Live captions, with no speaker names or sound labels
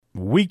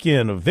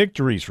weekend of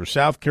victories for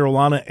South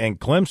Carolina and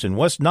Clemson.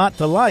 What's not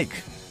to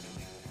like?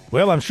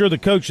 Well, I'm sure the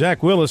coach,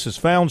 Zak Willis, has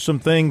found some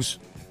things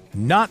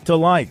not to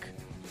like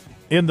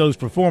in those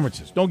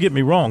performances. Don't get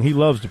me wrong. He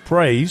loves to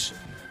praise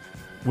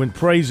when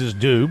praise is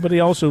due, but he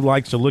also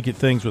likes to look at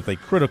things with a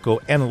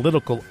critical,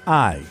 analytical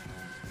eye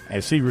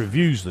as he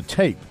reviews the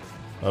tape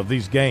of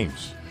these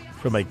games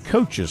from a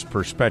coach's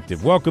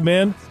perspective. Welcome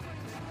in.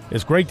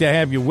 It's great to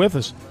have you with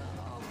us.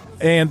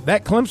 And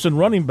that Clemson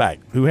running back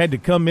who had to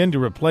come in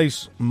to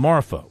replace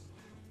Marfa,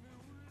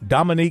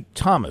 Dominique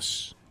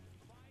Thomas,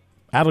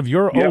 out of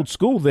your old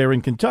school there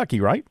in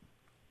Kentucky, right?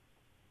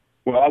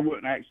 Well, I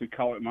wouldn't actually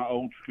call it my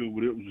old school,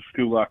 but it was a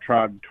school I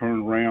tried to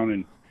turn around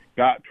and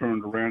got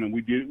turned around, and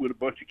we did it with a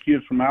bunch of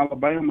kids from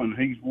Alabama, and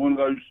he's one of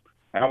those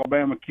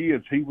Alabama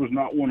kids. He was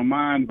not one of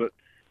mine, but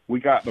we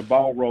got the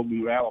ball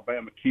rolling with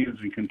Alabama kids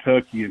in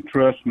Kentucky, and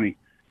trust me,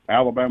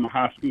 Alabama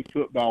high school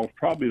football is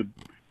probably,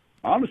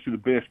 honestly, the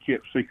best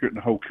kept secret in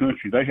the whole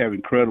country. They have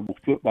incredible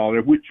football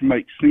there, which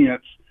makes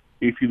sense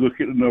if you look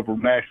at the number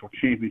of national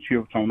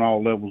championships on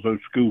all levels those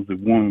schools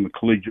have won on the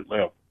collegiate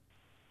level.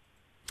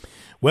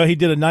 Well, he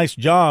did a nice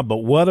job, but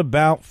what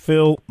about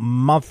Phil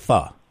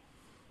Mafah?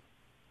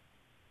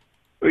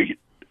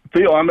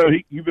 Phil, I know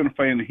you've been a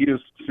fan of his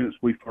since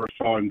we first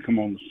saw him come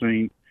on the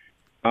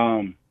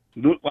scene.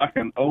 Looked like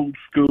an old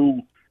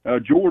school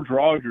George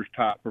Rogers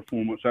type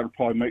performance. That'll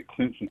probably make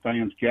Clemson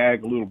fans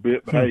gag a little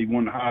bit, but hey, he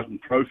won the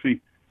Heisman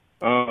Trophy.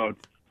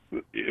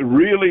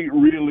 Really,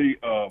 really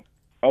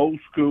old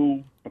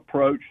school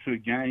approach to the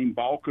game,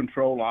 ball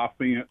control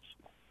offense,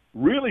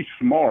 really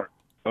smart.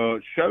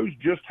 Shows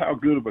just how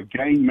good of a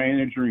game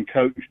manager and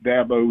coach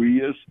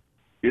Dabo is.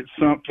 It's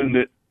something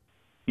that,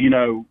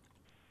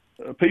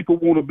 people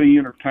want to be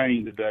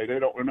entertained today. They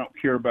don't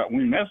care about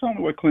winning. That's the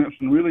only way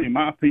Clemson really, in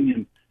my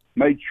opinion,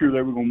 made sure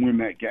they were going to win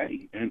that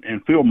game.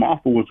 And Phil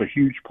Mafah was a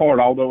huge part,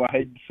 although I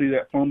hated to see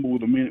that fumble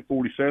with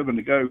 1:47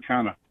 to go.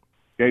 Kind of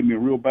gave me a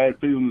real bad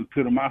feeling in the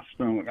pit of my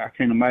stomach. I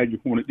can't imagine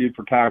what it did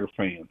for Tiger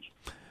fans.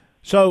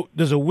 So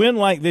does a win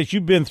like this,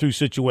 you've been through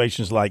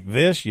situations like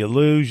this, you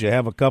lose, you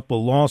have a couple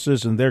of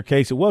losses. In their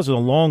case, it wasn't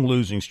a long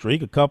losing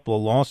streak, a couple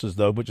of losses,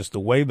 though, but just the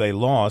way they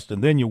lost.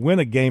 And then you win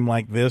a game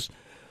like this.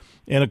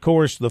 And, of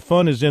course, the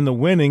fun is in the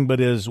winning,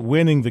 but is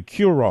winning the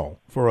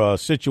cure-all for a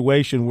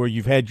situation where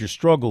you've had your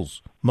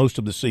struggles most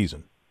of the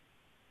season?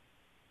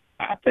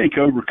 I think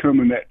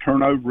overcoming that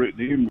turnover at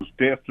the end was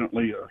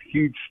definitely a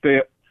huge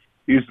step.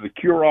 Is the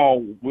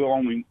cure-all? We'll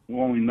only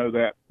know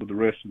that for the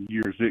rest of the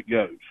year as it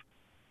goes.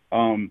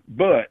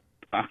 But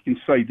I can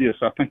say this,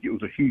 I think it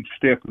was a huge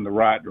step in the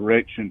right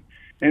direction.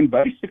 And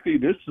basically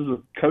this is a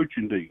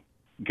coaching deal.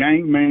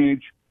 Game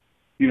manage,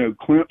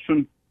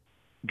 Clemson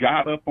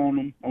got up on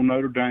them on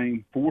Notre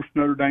Dame, forced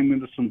Notre Dame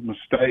into some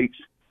mistakes,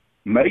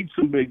 made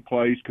some big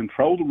plays,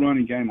 controlled the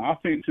running game.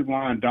 Offensive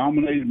line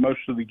dominated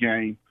most of the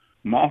game.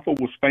 Mafah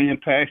was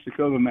fantastic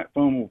other than that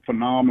fumble,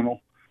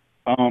 phenomenal.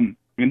 And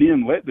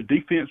then let the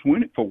defense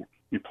win it for them.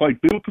 You played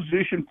field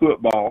position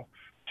football,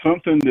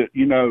 something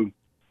that,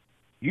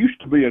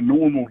 used to be a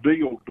normal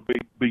deal to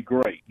be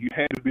great. You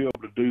had to be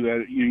able to do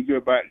that. You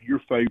go back to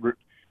your favorite,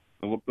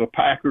 the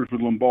Packers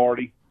with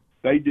Lombardi.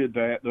 They did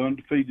that. The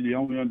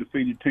only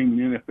undefeated team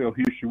in NFL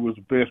history was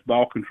the best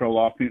ball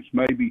control offense,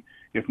 maybe,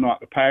 if not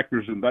the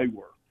Packers, and they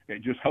were.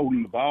 At just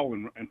holding the ball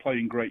and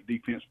playing great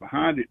defense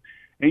behind it.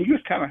 And you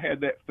just kind of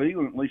had that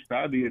feeling, at least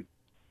I did,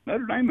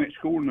 Notre Dame ain't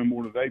scoring no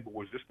more today,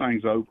 boys. This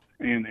thing's over.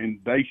 And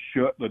they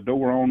shut the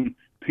door on them,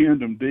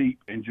 pinned them deep,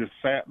 and just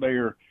sat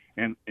there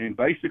and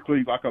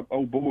basically like an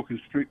old boa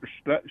constrictor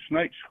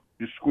snakes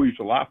just squeezed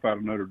the life out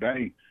of Notre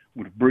Dame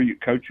with a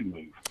brilliant coaching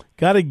move.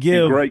 Got to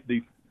give great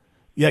defense.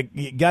 Yeah,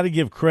 you got to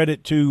give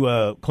credit to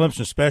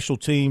Clemson special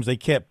teams. They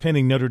kept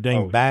pinning Notre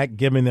Dame back,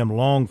 giving them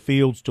long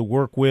fields to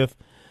work with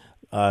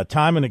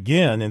time and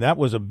again, and that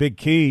was a big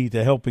key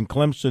to helping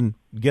Clemson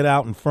get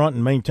out in front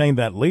and maintain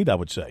that lead, I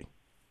would say.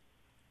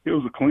 It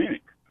was a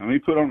clinic. He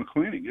put on a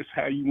clinic. It's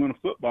how you win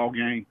a football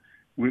game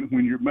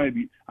when you're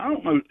maybe – I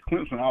don't know.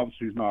 Clemson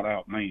obviously is not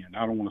outmanned.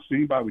 I don't want to see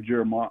anybody with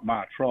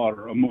Jeremiah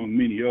Trotter, among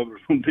many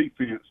others on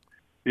defense,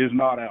 is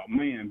not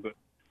outmanned, but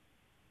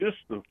just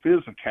the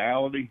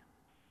physicality –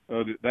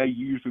 that they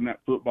used in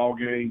that football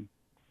game,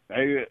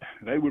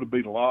 they would have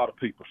beat a lot of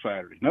people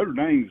Saturday. Notre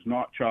Dame is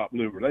not chopped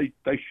liver.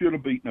 They should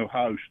have beaten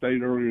Ohio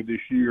State earlier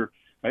this year.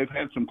 They've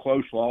had some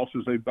close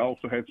losses. They've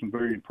also had some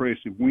very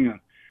impressive wins.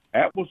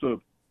 That was a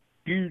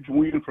huge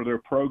win for their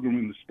program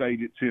in the state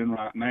it's in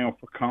right now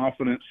for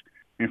confidence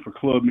and for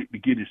Klubnik to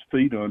get his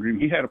feet under him.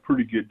 He had a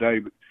pretty good day,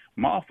 but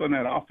Mafah and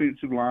that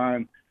offensive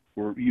line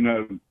were,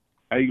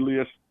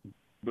 A-list,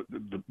 but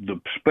the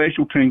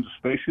special teams,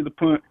 especially the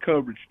punt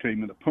coverage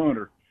team and the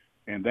punter,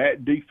 and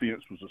that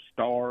defense was a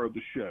star of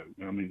the show.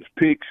 This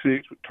pick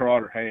six that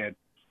Trotter had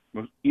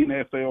was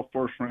NFL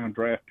first-round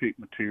draft pick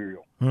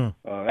material.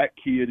 That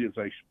kid is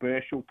a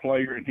special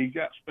player, and he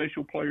got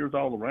special players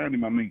all around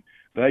him.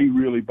 They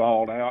really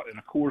balled out. And,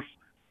 of course,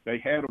 they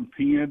had them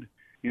pinned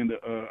in the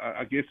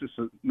I guess it's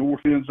a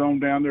north end zone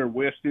down there,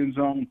 west end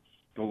zone,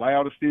 the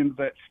loudest end of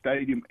that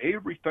stadium.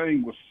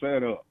 Everything was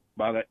set up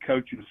by that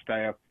coaching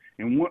staff,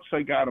 And once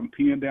they got them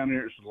pinned down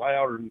there, it's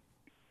louder.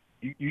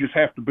 You just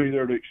have to be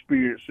there to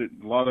experience it.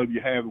 A lot of you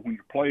have it when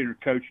you're playing or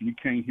coaching, you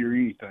can't hear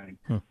anything.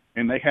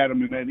 And they had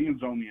them in that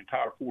end zone the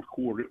entire fourth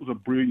quarter. It was a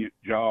brilliant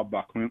job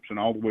by Clemson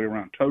all the way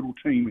around, total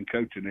team and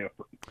coaching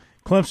effort.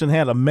 Clemson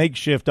had a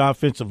makeshift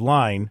offensive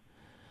line,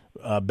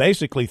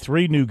 basically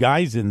 3 new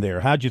guys in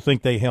there. How'd you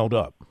think they held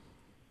up?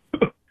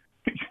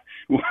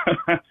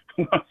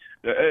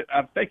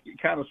 I think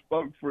it kind of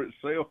spoke for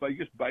itself. They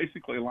just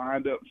basically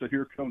lined up and said,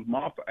 here comes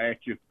Moffa at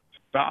you,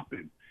 stop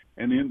him.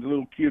 And then the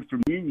little kid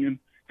from Union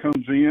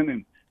comes in,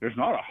 and there's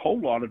not a whole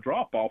lot of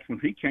drop-off when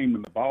he came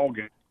in the ball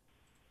game.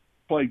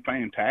 Played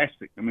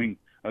fantastic. I mean,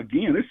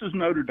 again, this is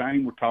Notre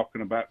Dame we're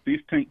talking about,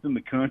 15th in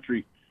the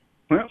country.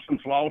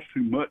 Clemson's lost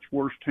to much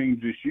worse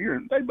teams this year,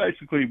 and they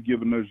basically have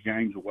given those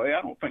games away.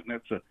 I don't think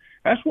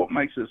that's what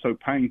makes it so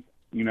painful,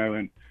 you know.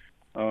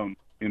 And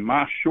in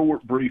my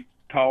short, brief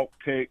talk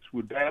text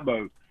with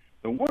Dabo,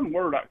 the one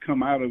word that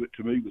come out of it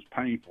to me was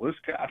painful. This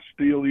guy's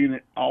still in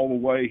it all the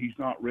way. He's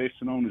not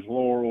resting on his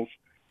laurels.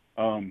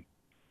 And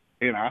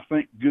I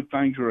think good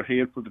things are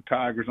ahead for the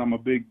Tigers. I'm a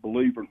big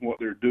believer in what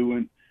they're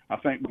doing. I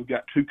think we've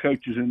got 2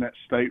 coaches in that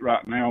state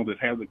right now that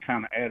have the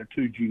kind of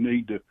attitude you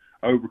need to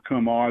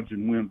overcome odds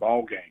and win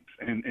ball games.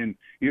 And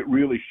it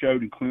really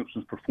showed in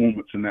Clemson's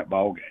performance in that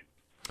ball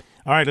game.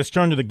 All right, let's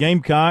turn to the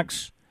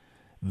Gamecocks.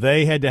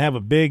 They had to have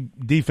a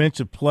big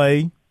defensive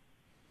play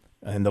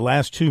in the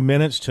last 2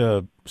 minutes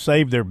to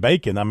save their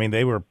bacon. I mean,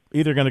 they were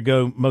either going to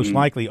go most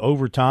likely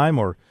overtime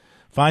or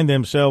find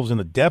themselves in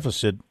a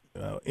deficit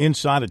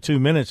inside of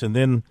 2 minutes, and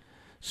then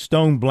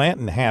Stone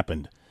Blanton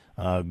happened.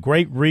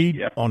 Great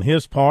read on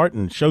his part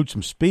and showed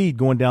some speed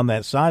going down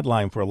that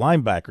sideline for a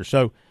linebacker.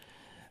 So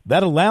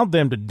that allowed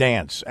them to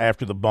dance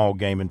after the ball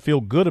game and feel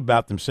good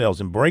about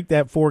themselves and break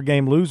that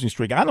 4-game losing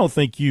streak. I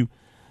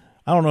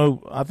don't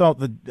know. I thought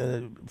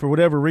that for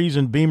whatever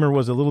reason, Beamer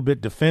was a little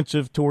bit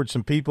defensive towards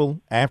some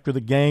people after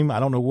the game. I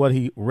don't know what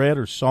he read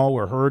or saw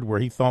or heard where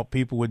he thought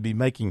people would be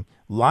making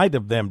light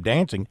of them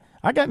dancing.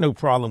 I got no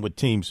problem with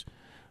teams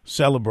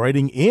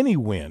celebrating any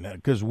win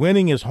because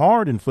winning is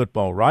hard in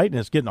football, right? And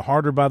it's getting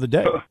harder by the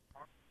day. Let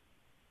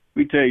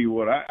me tell you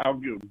what, I'll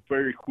give a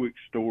very quick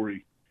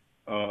story.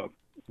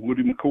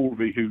 Woody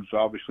McCorvey, who's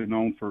obviously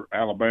known for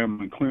Alabama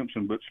and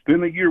Clemson, but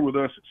spent a year with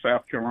us at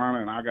South Carolina,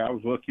 and I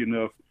was lucky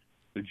enough,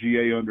 the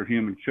GA under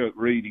him and Chuck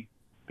Reedy,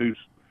 who's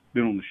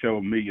been on the show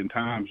a million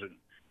times,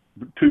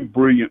 and 2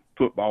 brilliant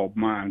football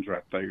minds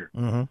right there.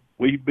 Mm-hmm.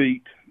 We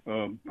beat,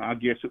 I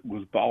guess it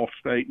was Ball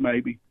State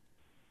maybe,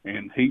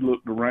 and he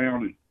looked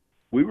around, and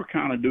we were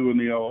kind of doing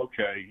the,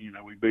 okay, you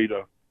know, we beat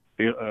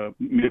a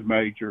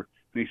mid-major.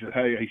 And he said,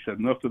 hey,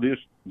 enough of this,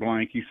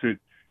 blank. He said,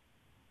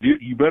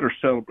 you better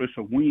celebrate. It's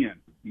a win.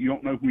 You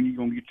don't know when you're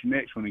going to get your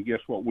next one. And guess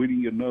what? We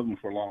didn't get another one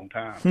for a long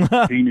time.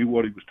 He knew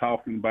what he was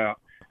talking about,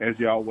 as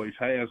he always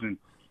has. And,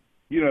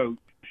 you know,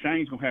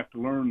 Shane's going to have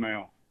to learn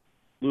now,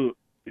 look,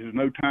 there's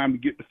no time to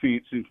get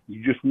defensive.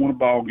 You just won a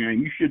ball game.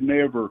 You should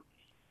never,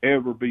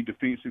 ever be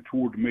defensive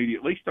toward the media.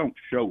 At least don't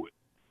show it.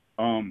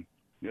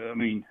 I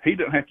mean, he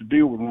doesn't have to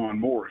deal with Ron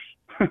Morris.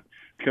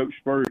 Coach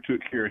Spurrier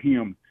took care of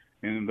him,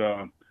 and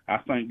I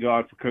thank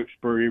God for Coach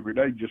Spurrier every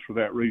day just for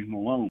that reason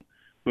alone.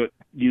 But,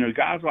 you know,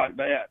 guys like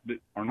that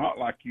are not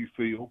like you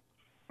feel,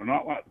 are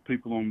not like the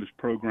people on this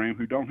program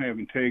who don't have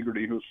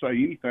integrity, who'll say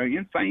anything,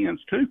 and fans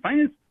too.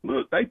 Fans,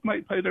 look, they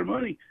may pay their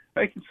money.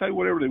 They can say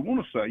whatever they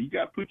want to say. You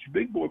got to put your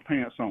big boy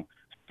pants on.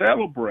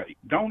 Celebrate.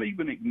 Don't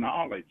even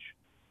acknowledge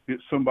that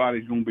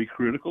somebody's going to be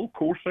critical. Of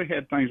course, they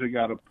had things they've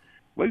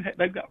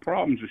got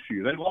problems this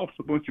year. They lost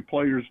a bunch of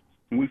players,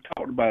 and we've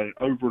talked about it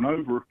over and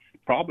over,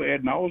 probably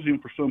ad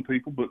nauseum for some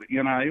people, but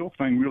the NIL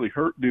thing really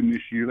hurt them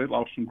this year. They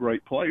lost some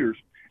great players,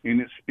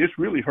 and it's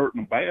really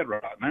hurting them bad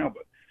right now.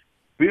 But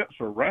Fitz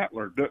or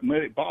Rattler doesn't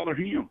let it bother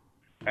him.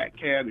 That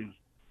cat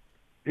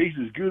he's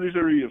as good as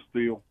there is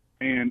still.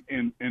 And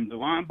the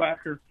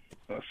linebacker,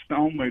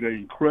 Stone, made an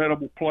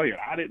incredible play.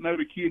 I didn't know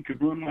the kid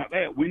could run like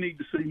that. We need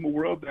to see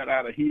more of that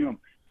out of him.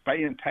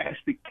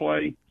 Fantastic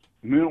play.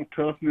 Mental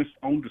toughness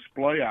on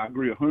display. I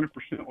agree 100%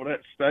 with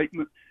that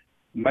statement.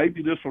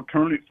 Maybe this will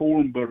turn it for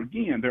them, but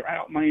again, they're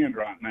outmanned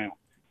right now.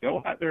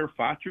 Go out there,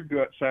 fight your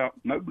guts out.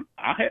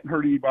 I hadn't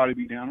heard anybody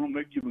be down on them.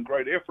 They're giving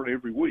great effort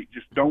every week.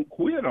 Just don't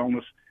quit on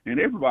us, and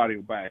everybody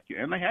will back you,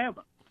 and they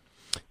haven't.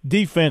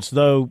 Defense,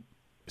 though,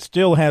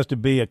 still has to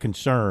be a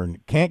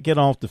concern. Can't get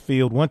off the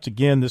field. Once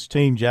again, this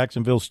team,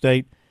 Jacksonville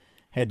State,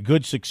 had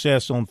good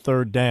success on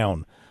 3rd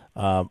down.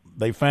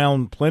 They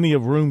found plenty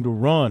of room to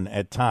run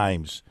at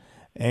times.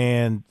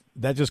 And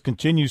that just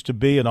continues to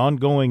be an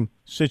ongoing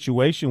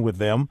situation with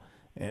them.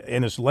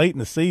 And it's late in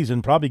the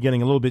season, probably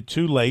getting a little bit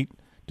too late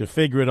to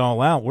figure it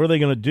all out. What are they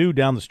going to do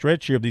down the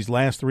stretch here of these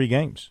last 3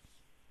 games?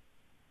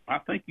 I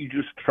think you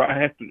just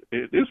at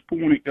this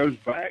point, it goes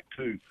back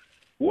to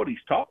what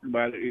he's talking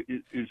about.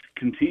 Is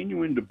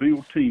continuing to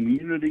build team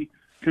unity,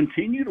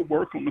 continue to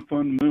work on the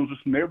fundamentals.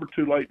 It's never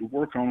too late to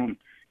work on them.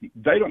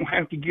 They don't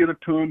have to get a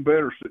ton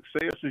better.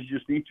 Success is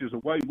just inches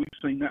away. We've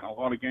seen that in a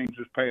lot of games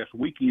this past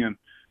weekend,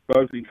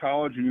 both in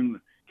college and in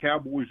the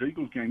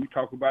Cowboys-Eagles game, you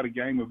talk about a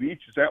game of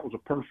inches. That was a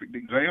perfect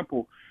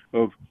example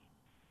of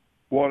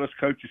what us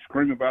coaches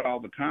scream about all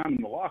the time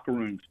in the locker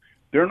rooms.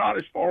 They're not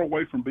as far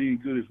away from being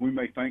good as we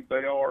may think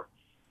they are.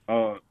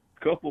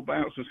 Couple of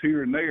bounces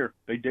here and there.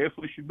 They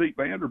definitely should beat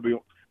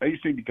Vanderbilt. They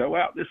just need to go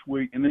out this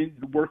week and they need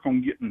to work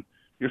on getting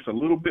just a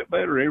little bit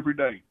better every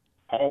day.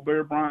 Paul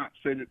Bear Bryant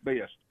said it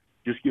best.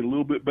 Just get a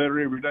little bit better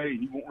every day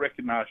and you won't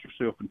recognize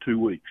yourself in 2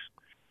 weeks.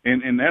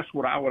 And that's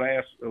what I would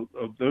ask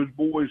of those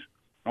boys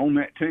on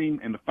that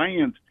team and the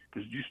fans,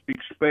 is just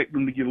expect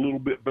them to get a little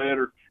bit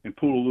better and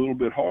pull a little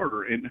bit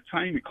harder. And the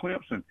same at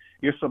Clemson,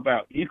 it's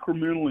about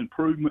incremental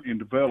improvement and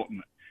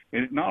development.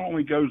 And it not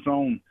only goes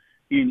on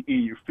in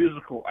your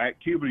physical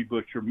activity,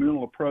 but your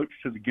mental approach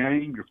to the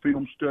game, your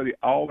film study,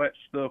 all that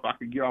stuff. I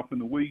could get off in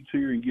the weeds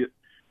here and get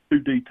too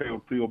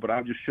detailed, Phil, but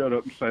I'll just shut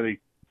up and say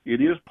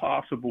it is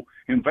possible.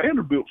 And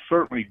Vanderbilt's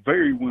certainly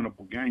very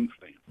winnable game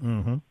for them.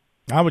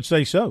 Mm-hmm. I would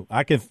say so.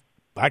 I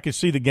could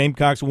see the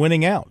Gamecocks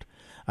winning out.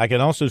 I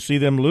can also see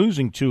them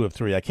losing 2 of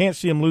 3. I can't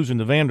see them losing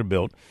to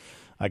Vanderbilt.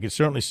 I could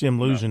certainly see them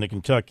losing to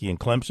Kentucky and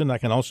Clemson. I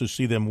can also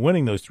see them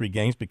winning those 3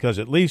 games because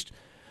at least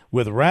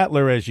with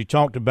Rattler, as you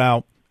talked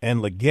about, and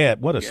Leggett,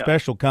 what a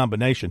special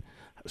combination.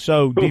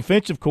 So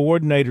defensive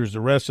coordinators the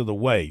rest of the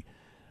way,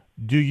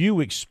 do you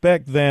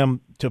expect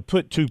them to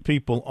put 2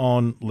 people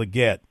on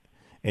Leggett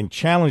and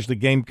challenge the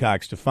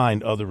Gamecocks to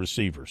find other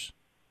receivers?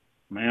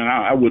 Man,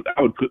 I would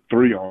put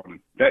 3 on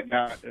him. That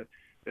guy,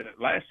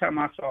 last time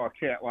I saw a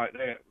cat like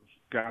that was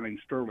a guy named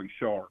Sterling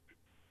Sharp,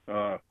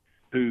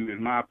 who,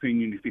 in my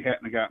opinion, if he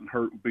hadn't gotten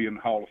hurt, would be in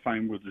the Hall of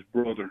Fame with his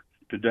brother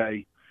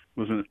today.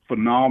 Was a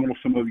phenomenal.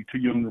 Some of you too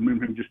young to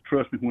remember him. Just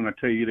trust me when I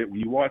tell you that when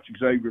you watch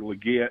Xavier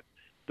Leggett,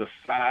 the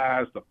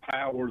size, the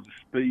power, the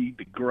speed,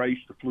 the grace,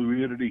 the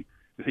fluidity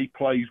that he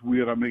plays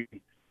with, I mean,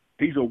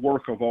 he's a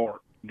work of art.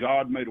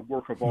 God made a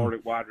work of art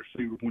at wide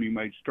receiver when he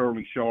made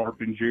Sterling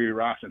Sharp and Jerry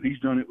Rice, and he's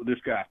done it with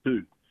this guy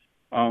too.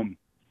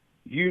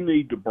 You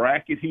need to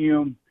bracket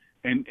him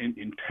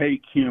and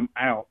take him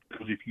out,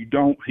 because if you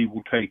don't, he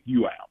will take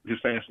you out.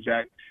 Just ask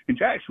Jack. And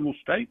Jacksonville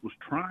State was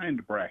trying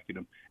to bracket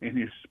him, and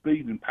his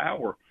speed and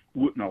power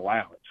wouldn't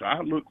allow it. So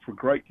I look for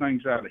great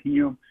things out of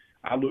him.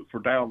 I look for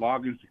Dow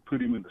Loggins to put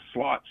him in the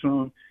slot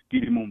some,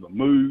 get him on the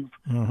move,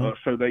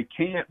 so they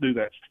can't do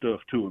that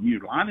stuff to him. You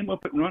line him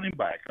up at running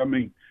back. I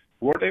mean,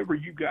 whatever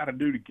you got to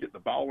do to get the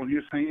ball in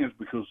his hands,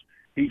 because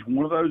he's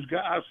one of those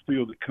guys,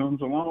 Phil, that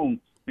comes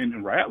along,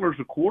 and Rattler's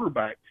a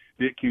quarterback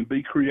that can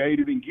be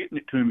creative in getting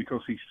it to him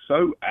because he's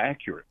so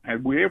accurate.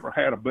 Had we ever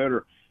had a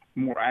better,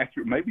 more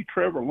accurate, maybe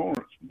Trevor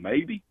Lawrence,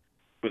 maybe,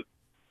 but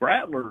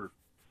Rattler,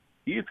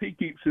 if he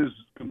keeps his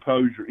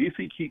composure, if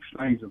he keeps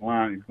things in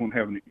line, he's going to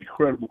have an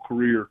incredible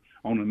career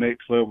on the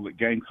next level that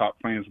Gamecock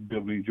fans will be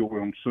able to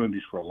enjoy on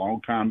Sundays for a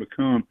long time to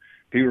come.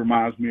 He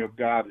reminds me of a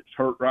guy that's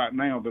hurt right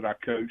now that I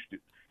coached that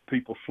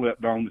people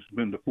slept on that's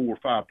been to 4 or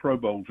 5 Pro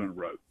Bowls in a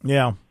row.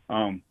 Yeah.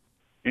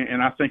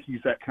 And I think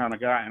he's that kind of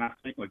guy, and I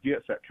think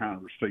Leggett's that kind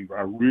of receiver.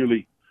 I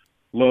really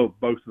love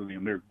both of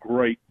them. They're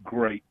great,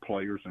 great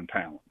players and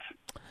talents.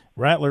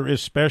 Rattler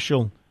is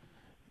special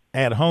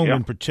at home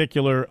in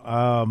particular.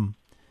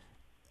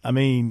 I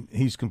mean,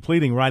 he's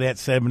completing right at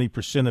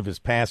 70% of his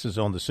passes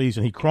on the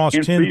season. He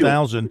crossed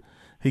 10,000.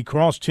 He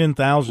crossed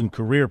 10,000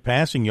 career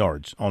passing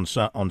yards on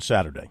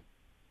Saturday.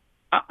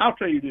 I'll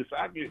tell you this: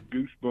 I get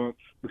goosebumps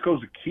because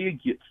the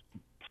kid gets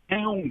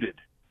pounded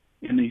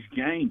in these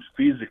games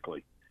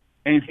physically,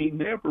 and he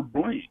never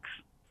blinks.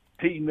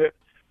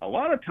 A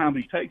lot of times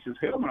he takes his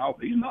helmet off.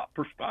 He's not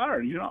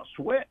perspiring. He's not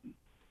sweating.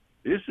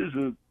 This is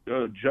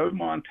a Joe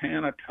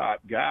Montana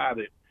type guy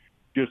that.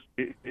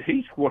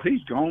 He's what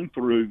he's gone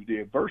through, the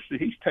adversity.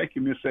 He's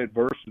taken this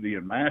adversity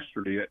and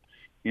mastered it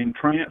in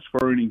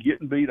transferring and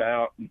getting beat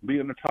out and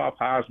being the top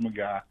Heisman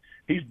guy.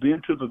 He's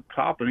been to the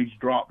top and he's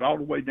dropped all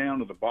the way down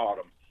to the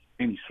bottom,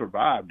 and he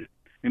survived it.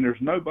 And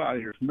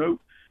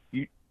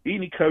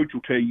any coach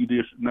will tell you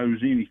this that knows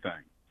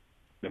anything.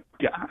 The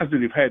guys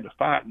that have had to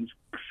fight and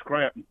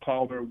scrap and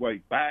claw their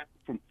way back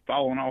from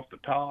falling off the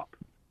top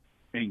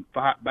and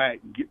fight back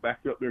and get back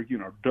up there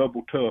again are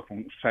double tough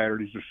on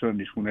Saturdays or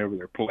Sundays whenever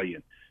they're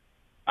playing.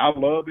 I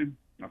love him.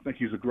 I think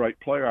he's a great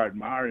player. I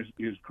admire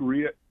his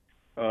grit.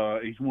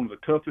 He's one of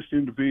the toughest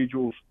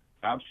individuals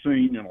I've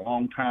seen in a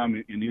long time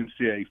in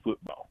NCAA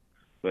football.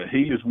 But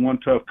he is one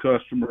tough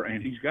customer,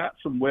 and he's got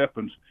some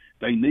weapons.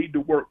 They need to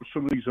work with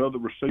some of these other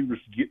receivers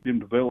to get them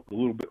developed a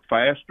little bit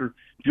faster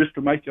just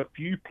to make a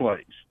few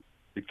plays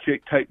to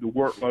take the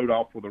workload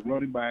off with a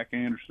running back,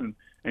 Anderson,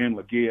 and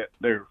Leggett.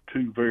 They're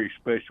 2 very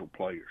special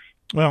players.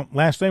 Well,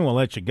 last thing, we'll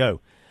let you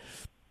go.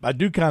 I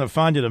do kind of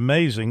find it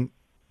amazing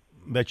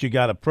that you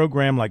got a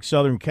program like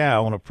Southern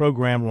Cal and a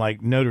program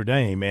like Notre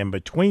Dame, and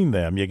between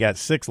them you got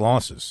 6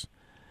 losses.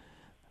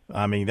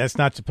 I mean, that's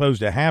not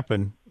supposed to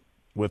happen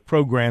with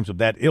programs of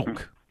that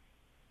ilk.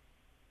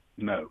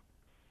 No.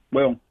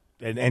 Well,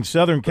 and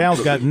Southern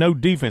Cal's got no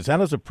defense. How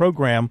does a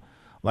program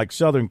like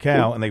Southern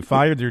Cal, and they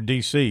fired their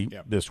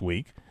DC this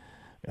week,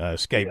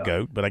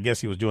 scapegoat, but I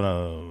guess he was doing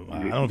I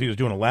don't know if he was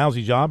doing a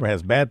lousy job or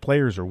has bad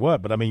players or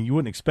what, but I mean, you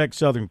wouldn't expect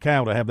Southern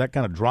Cal to have that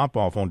kind of drop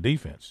off on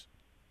defense.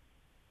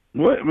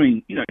 Well, I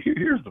mean,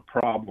 here's the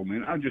problem,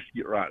 and I'll just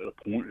get right to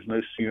the point. There's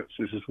no sense.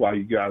 This is why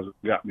you guys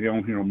got me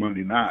on here on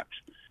Monday nights.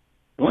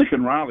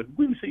 Lincoln Riley,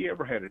 when has he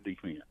ever had a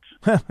defense?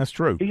 That's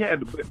true. He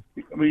had to.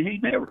 I mean, he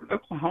never.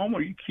 Oklahoma,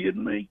 are you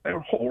kidding me? They were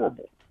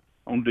horrible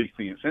on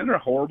defense, and they're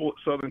horrible at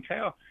Southern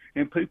Cal,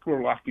 and people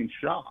are like in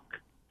shock.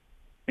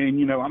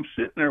 And I'm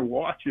sitting there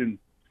watching,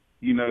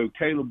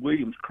 Caleb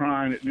Williams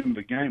crying at the end of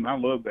the game. I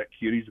love that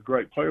kid; he's a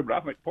great player. But I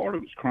think part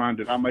of it's crying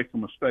that I make a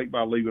mistake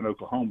by leaving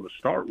Oklahoma to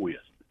start with.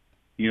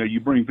 You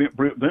bring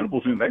Brent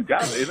Venables in;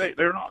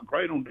 they're not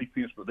great on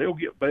defense, but they'll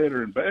get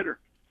better and better.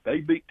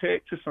 They beat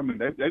Texas. I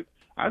mean,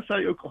 I'd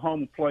say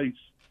Oklahoma plays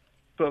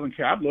Southern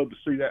Cal. I'd love to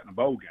see that in a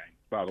bowl game,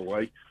 by the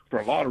way, for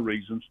a lot of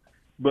reasons.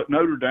 But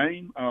Notre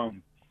Dame,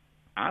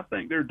 I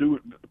think they're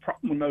doing. The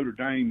problem with Notre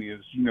Dame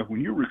is,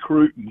 when you're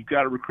recruiting, you've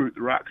got to recruit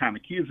the right kind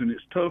of kids, and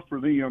it's tough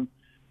for them.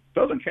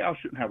 Southern Cal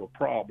shouldn't have a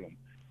problem,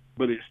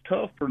 but it's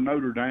tough for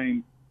Notre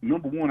Dame.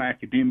 Number one,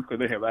 academically,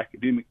 they have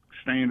academic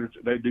standards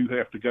that they do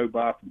have to go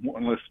by,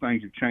 unless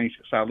things have changed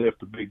since I left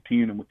the Big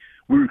Ten, and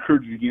we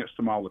recruited against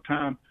them all the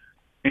time.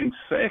 And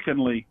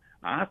secondly,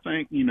 I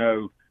think,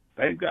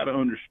 they've got to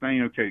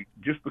understand, okay,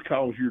 just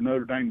because you're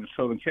Notre Dame and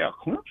Southern Cal,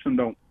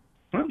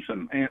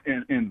 Clemson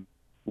and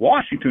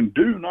Washington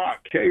do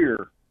not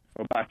care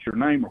about your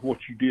name or what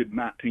you did in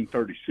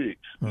 1936.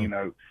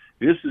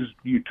 This is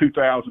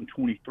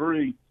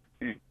 2023,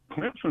 and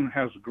Clemson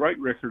has a great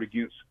record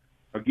against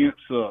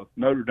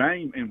Notre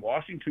Dame, and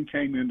Washington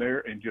came in there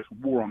and just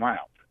wore them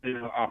out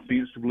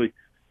offensively.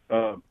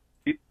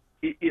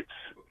 It's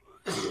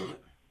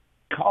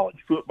college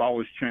football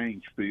has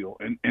changed, Phil,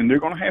 and they're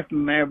going to have to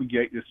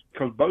navigate this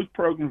because both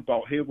programs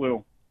bought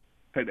Hillwell.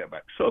 Take that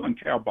back. Southern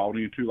Cal bought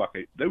into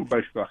they were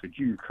basically like a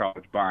junior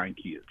college buying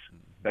kids.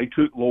 They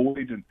took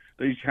Lloyd and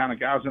these kind of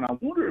guys, and I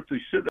wonder if they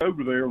sit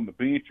over there on the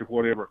bench or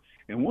whatever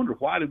and wonder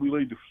why did we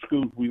leave the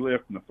schools we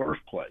left in the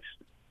first place.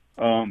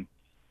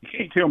 You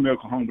can't tell me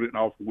Oklahoma didn't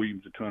offer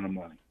Williams a ton of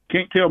money.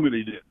 Can't tell me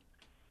they didn't.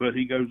 But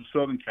he goes to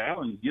Southern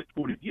Cal and gets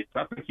what he gets.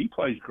 I think he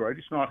plays great.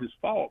 It's not his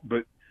fault.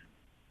 But,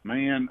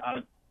 man,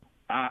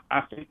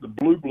 I think the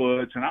Blue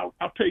Bloods, and I'll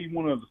tell you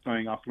one other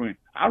thing.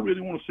 I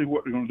really want to see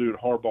what they're going to do at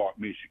Harbaugh at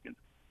Michigan.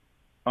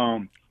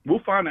 We'll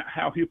find out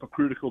how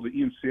hypocritical the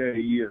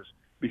NCAA is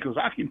because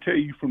I can tell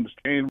you from the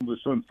scandal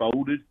that's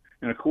unfolded,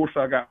 and, of course,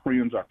 I got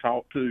friends I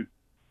talk to.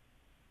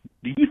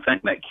 Do you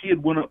think that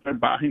kid went up there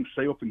by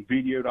himself and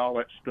videoed all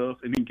that stuff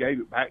and then gave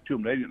it back to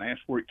him? They didn't ask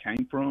where it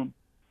came from?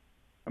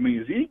 I mean,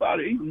 is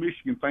anybody, even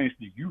Michigan fans,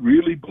 do you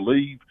really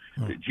believe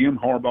that Jim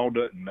Harbaugh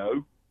doesn't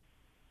know?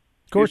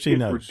 Of course he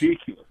knows. It's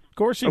ridiculous. Of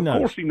course he knows. Of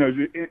course he knows.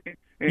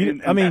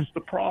 And that's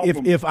the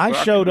problem. If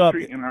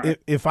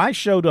I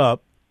showed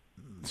up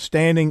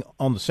standing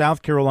on the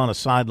South Carolina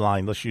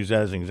sideline, let's use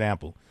that as an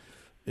example.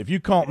 If you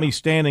caught me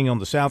standing on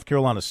the South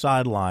Carolina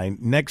sideline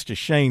next to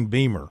Shane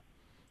Beamer,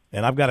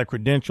 and I've got a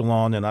credential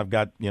on and I've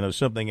got,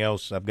 something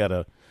else, I've got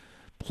a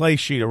play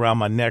sheet around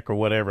my neck or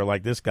whatever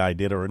like this guy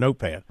did or a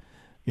notepad,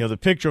 the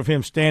picture of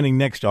him standing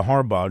next to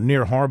Harbaugh,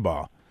 near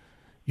Harbaugh,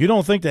 you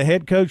don't think the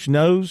head coach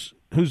knows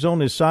who's on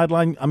his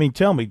sideline? I mean,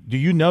 tell me, do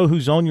you know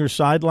who's on your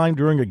sideline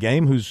during a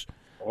game, who's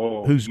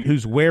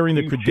wearing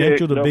the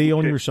credential to be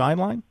on your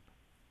sideline?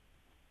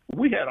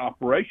 We had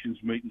operations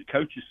meeting. The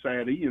coaches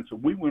sat in, so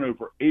we went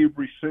over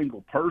every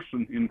single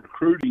person in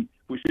recruiting,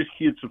 which this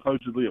kid's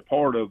supposedly a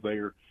part of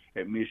there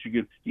at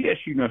Michigan. Yes,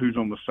 you know who's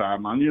on the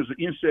sideline. There's an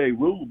NCAA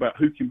rule about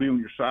who can be on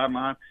your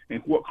sideline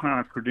and what kind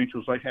of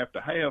credentials they have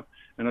to have,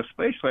 and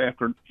especially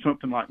after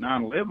something like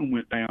 9/11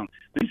 went down.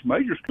 These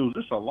major schools,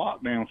 this is a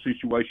lockdown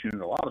situation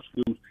in a lot of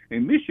schools,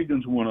 and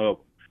Michigan's one of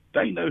them.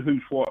 They know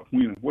who's what,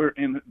 when, and where.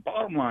 And the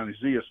bottom line is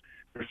this.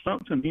 There's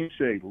something the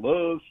NCAA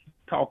loves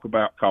to talk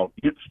about called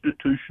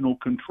institutional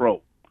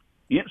control.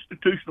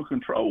 Institutional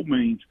control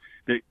means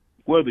that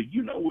whether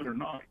you know it or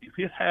not, if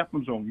it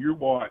happens on your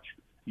watch,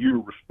 you're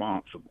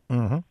responsible.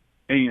 Mm-hmm.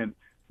 And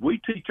we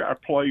teach our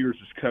players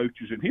as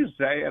coaches, and his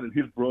dad and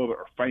his brother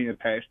are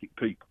fantastic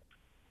people.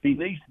 He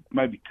needs to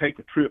maybe take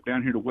a trip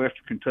down here to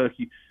Western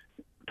Kentucky,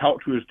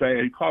 talk to his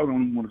dad. He probably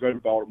don't even want to go to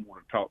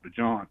Baltimore to talk to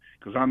John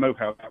because I know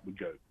how that would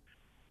go.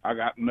 I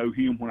got to know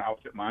him when I was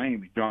at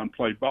Miami. John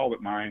played ball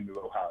at Miami of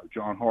Ohio.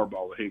 John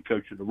Harbaugh, the head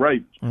coach of the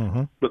Ravens.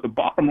 Mm-hmm. But the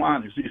bottom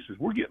line is this, is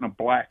we're getting a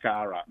black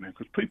eye right now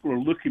because people are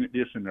looking at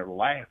this and they're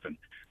laughing.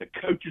 The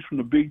coaches from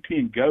the Big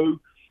Ten go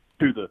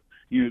to the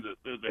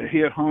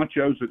head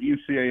honchos of the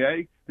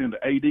NCAA, then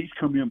the ADs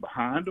come in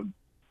behind them,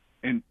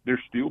 and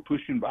they're still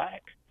pushing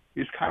back.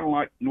 It's kind of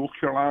like North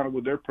Carolina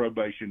with their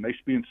probation. They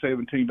spend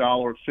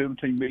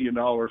 $17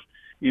 million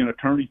in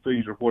attorney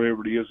fees or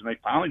whatever it is, and they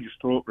finally just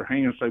throw up their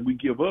hands and say, we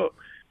give up.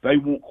 They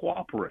won't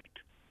cooperate.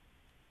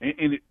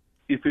 And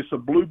if it's a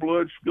blue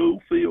blood school,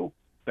 Phil,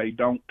 they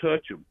don't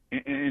touch them.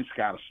 And it's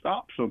got to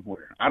stop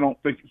somewhere. I don't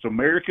think it's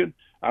American.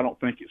 I don't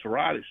think it's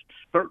right. It's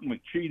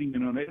certainly cheating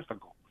and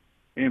unethical.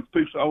 And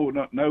people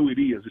say, no, it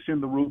is. It's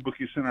in the rule book.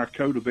 It's in our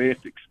code of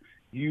ethics.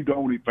 you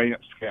don't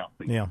advance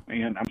scouting. Yeah.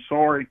 And I'm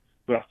sorry,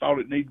 but I thought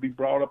it needed to be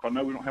brought up. I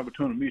know we don't have a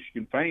ton of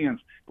Michigan fans,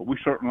 but we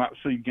certainly like to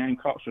see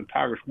Gamecocks and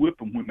Tigers whip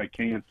them when they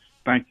can.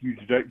 Thank you,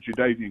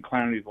 Jadeveon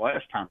Clowney, the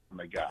last time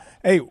they got it.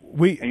 Hey,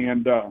 we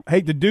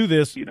hate to do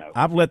this.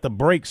 I've let the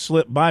break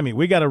slip by me.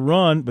 We got to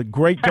run, but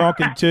great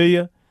talking to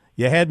you.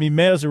 You had me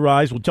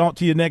mesmerized. We'll talk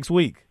to you next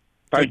week.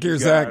 Thank you,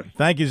 Zach.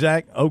 Thank you,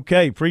 Zach.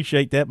 Okay,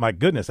 appreciate that. My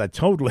goodness, I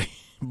totally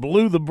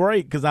blew the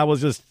break because I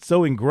was just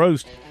so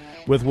engrossed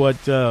with what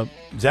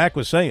Zach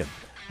was saying.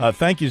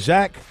 Thank you,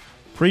 Zach.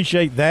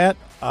 Appreciate that.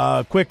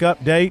 Quick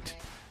update.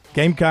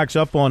 Gamecocks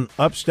up on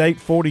Upstate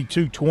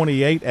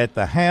 42-28 at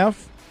the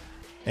half.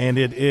 And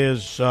it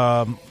is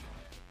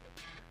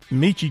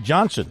Michi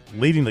Johnson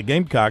leading the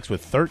Gamecocks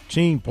with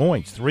 13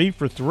 points, 3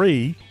 for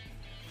 3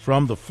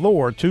 from the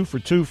floor, 2 for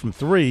 2 from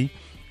 3.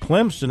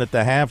 Clemson at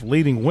the half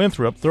leading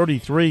Winthrop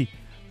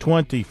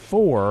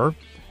 33-24.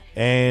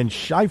 And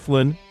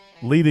Shiflin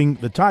leading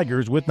the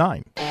Tigers with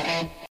 9.